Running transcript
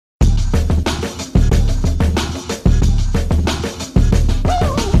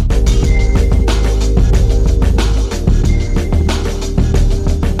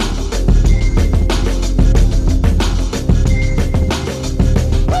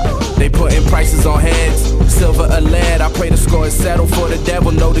prices on heads. Silver or lead, I pray the score is settled for the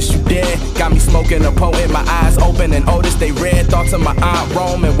devil. Notice you dead. Got me smoking a potent, my eyes open and Otis they red. Thoughts of my aunt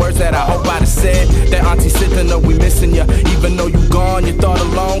Rome and words that I hope I'd have said. That auntie sitting up, we missing ya. Even though you gone, your thought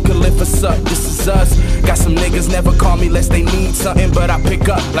alone could lift us up. This is us. Got some niggas never call me less they need something, but I pick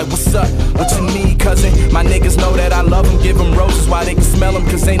up like what's up, what you need cousin. My niggas know that I love them, give them roses while they can smell them,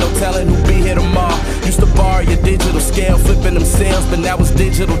 cause ain't no telling who be here tomorrow. Used to borrow your digital scale, flipping them sales, but now it's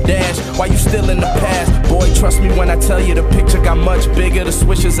digital dash. Why you still in the past? Boy, trust me when I tell you the picture got much bigger. The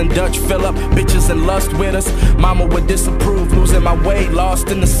swishers and Dutch fill up, bitches and lust with us. Mama would disapprove, losing my weight, lost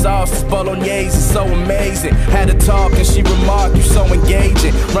in the sauce. This bolognese is so amazing. Had a talk and she remarked, you so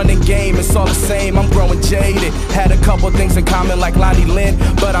engaging. Running game, it's all the same, I'm growing jaded. Had a couple things in common like Lonnie Lynn,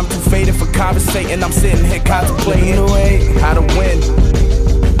 but I'm too faded for conversating. I'm sitting here contemplating how to win.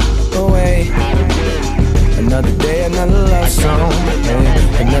 Away. Another day, another love song.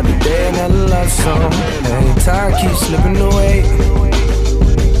 Hey. Another day, another love song. Hey. Time keeps slipping away.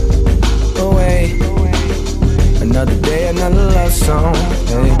 Away. Another day, another love song.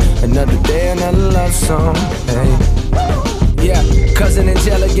 Hey. Another day, another love song. Hey. Yeah, cousin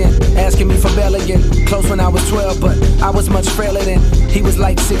Angel again, asking me for bail again. Close when I was 12, but I was much frailer then. He was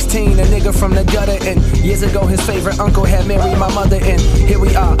like 16, a nigga from the gutter. And years ago, his favorite uncle had married my mother. And here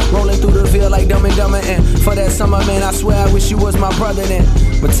we are, rolling through the Ville like Dumb and Dumber. And for that summer, man, I swear I wish you was my brother then.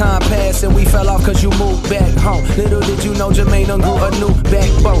 But time passed and we fell off cause you moved back home. Little did you know Jermaine done grew a new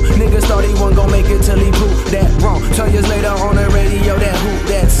backbone. Niggas thought he wasn't gonna make it till he proved that wrong. 12 years later on the radio, that who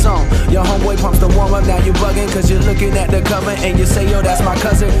that song. Your homeboy pumps the warm up, now you bugging cause you're looking at the cover and you say, yo, that's my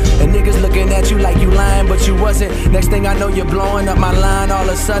cousin. And niggas looking at you like you lying, but you wasn't. Next thing I know, you're blowing up my line all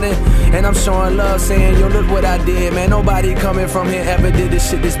of a sudden. And I'm showing love, saying, yo, look what I did. Man, nobody coming from here ever did this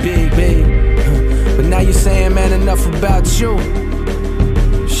shit this big. But now you're saying, man, enough about you.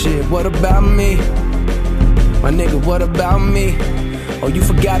 Shit, what about me? My nigga, what about me? Oh, you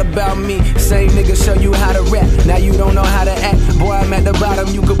forgot about me. Same nigga show you how to rap, now you don't know how to act. Boy, I'm at the bottom,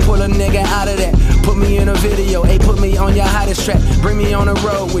 you could pull a nigga out of that. Put me in a video, hey, put me on your hottest track. Bring me on the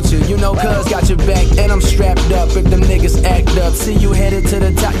road with you, you know cuz got your back. And I'm strapped up if them niggas act up. See you headed to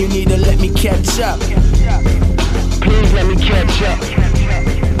the top, you need to let me catch up. Please let me catch up.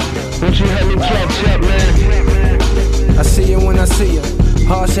 Won't you let me catch up, man? I see you when I see you.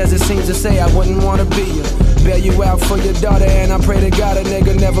 Harsh as it seems to say, I wouldn't wanna be you. Bail you out for your daughter, and I pray to God a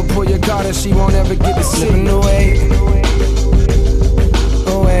nigga never pull your card and she won't ever get to see you. Away,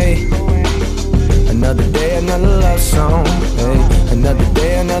 away. Another day, another love song. Hey. Another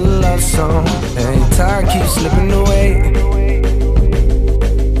day, another love song. Hey. Time keeps slipping away,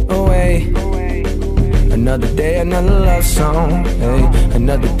 away. Another day, another love song. Hey.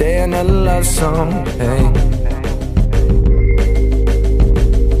 Another day, another love song. Hey.